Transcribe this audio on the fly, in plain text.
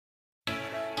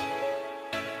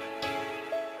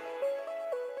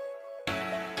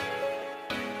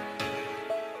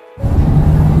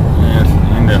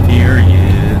up here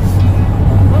is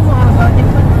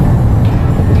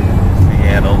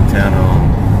Seattle Tunnel.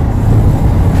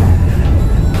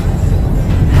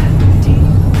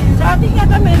 Sa atin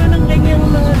yata meron ng ganyang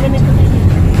mga ganito din.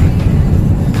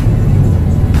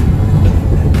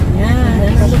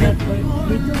 Yan.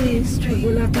 Dito is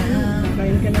wala pa.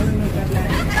 Kain ka na lang ng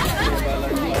karlahan.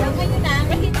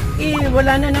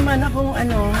 Wala na naman akong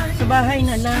sa bahay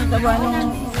na lang. Gawa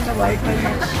nung sa wifi.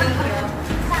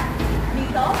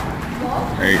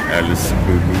 Hey, Alice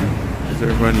Boo-Boo. What's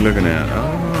everyone looking at?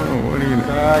 Oh, what are you...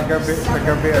 Sa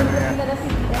gabi, ano yan?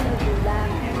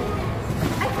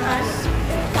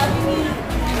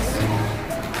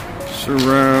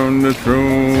 Surround the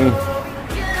throne.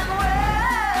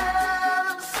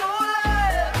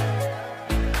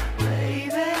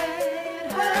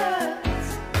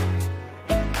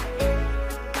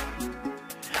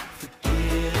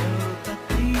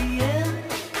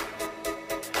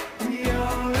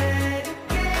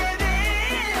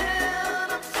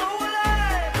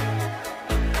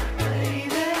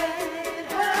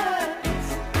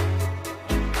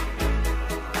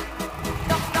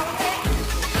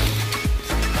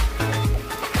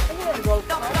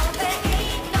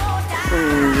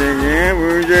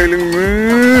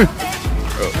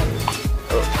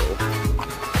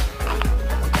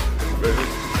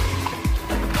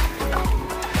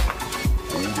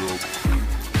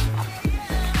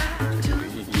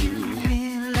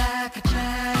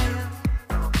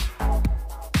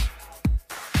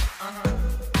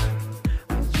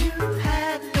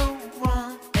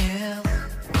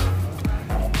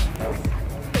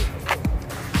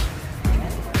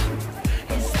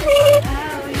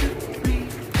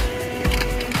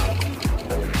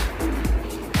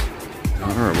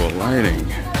 Horrible lighting.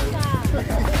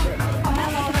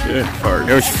 Good fart.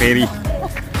 That was fatty.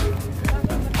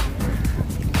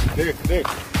 Dick.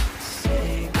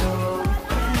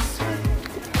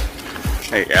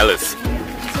 Hey, Alice.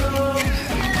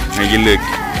 How you look?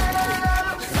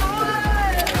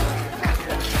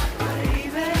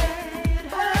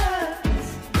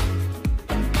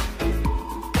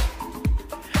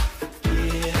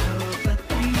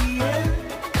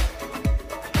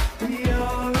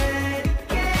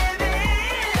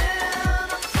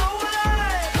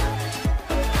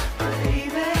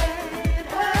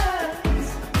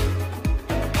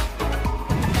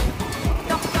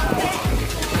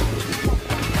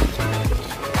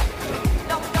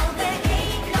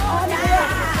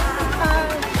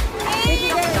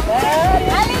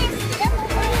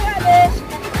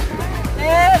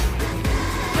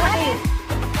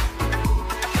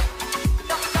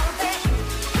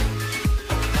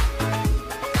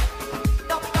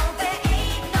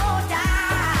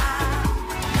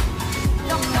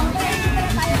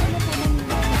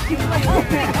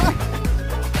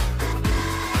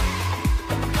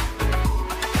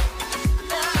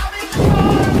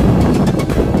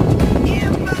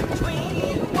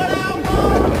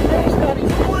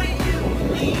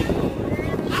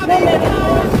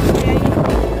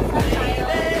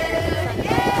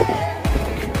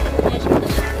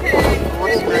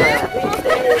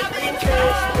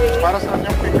 Para saan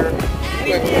yung picture?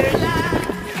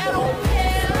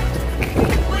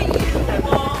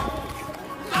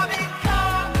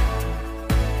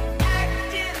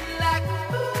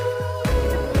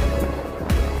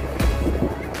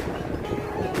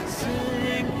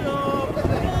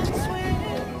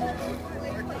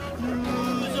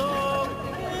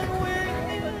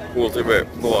 Ultimate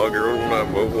Blogger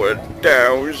number 1000.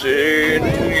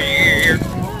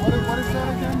 What is that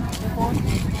again?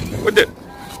 What the?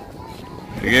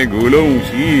 Sige, gulong.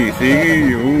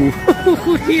 Sige.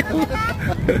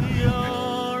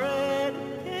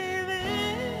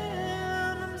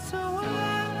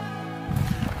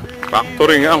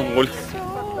 Factory nga, angkol.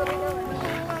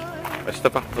 Basta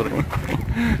factory.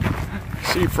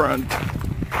 Seafront.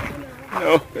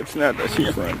 No, it's not a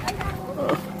seafront.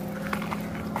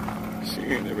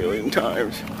 Seen it a million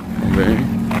times.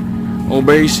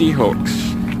 Obey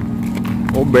Seahawks.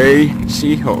 Obey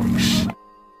Seahawks.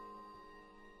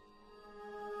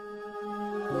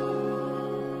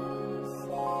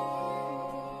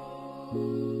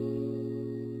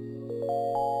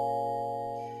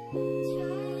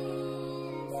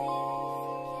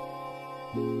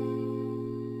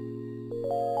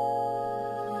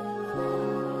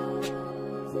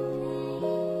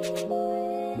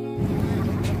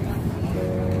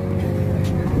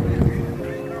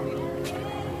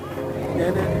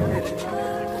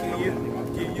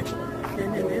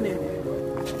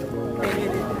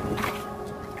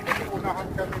 Unahan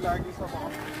kami lagi sa mga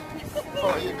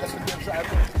yun kasi din sa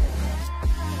atin.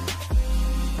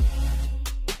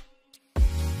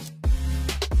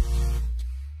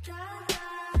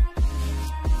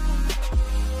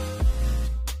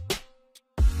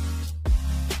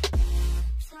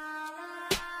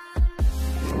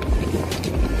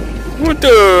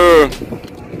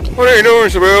 What are you doing,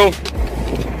 Isabel?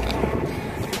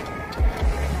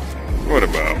 What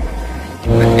about?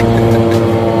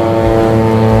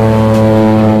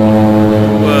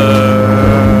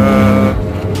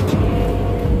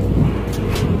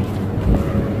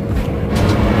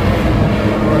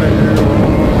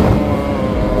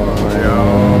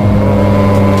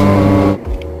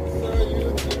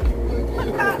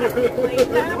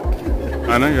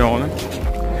 I know you're on it.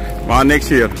 My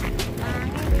next year.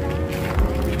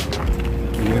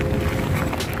 Yeah.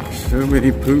 So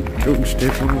many poop. Don't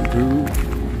step on poop.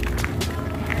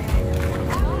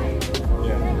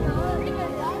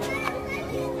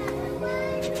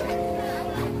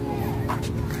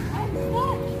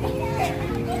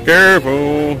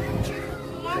 Careful.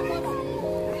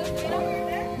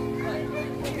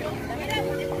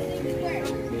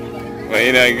 Where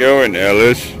you not going,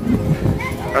 Ellis?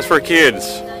 That's for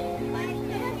kids.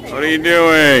 What are you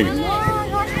doing?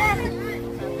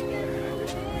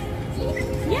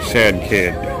 Sad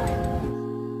kid.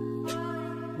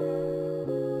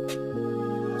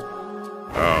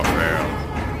 Oh, fail.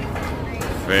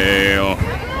 Fail.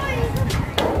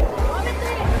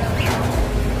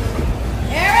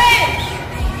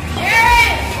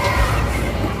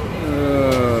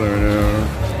 Oh, I don't know.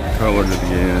 Colored it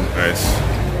again. Nice.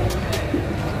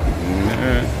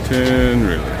 Not 10,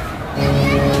 really.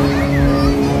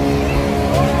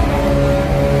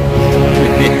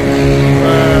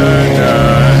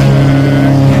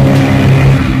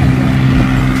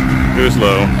 Too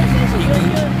slow.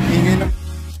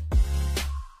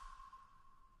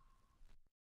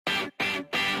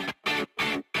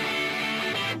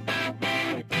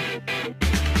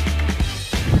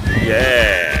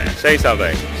 Yeah, say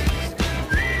something.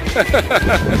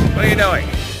 What are you doing?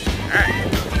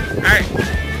 Alright.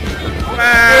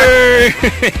 Bye.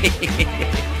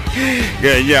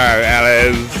 Good job,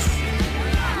 Alice.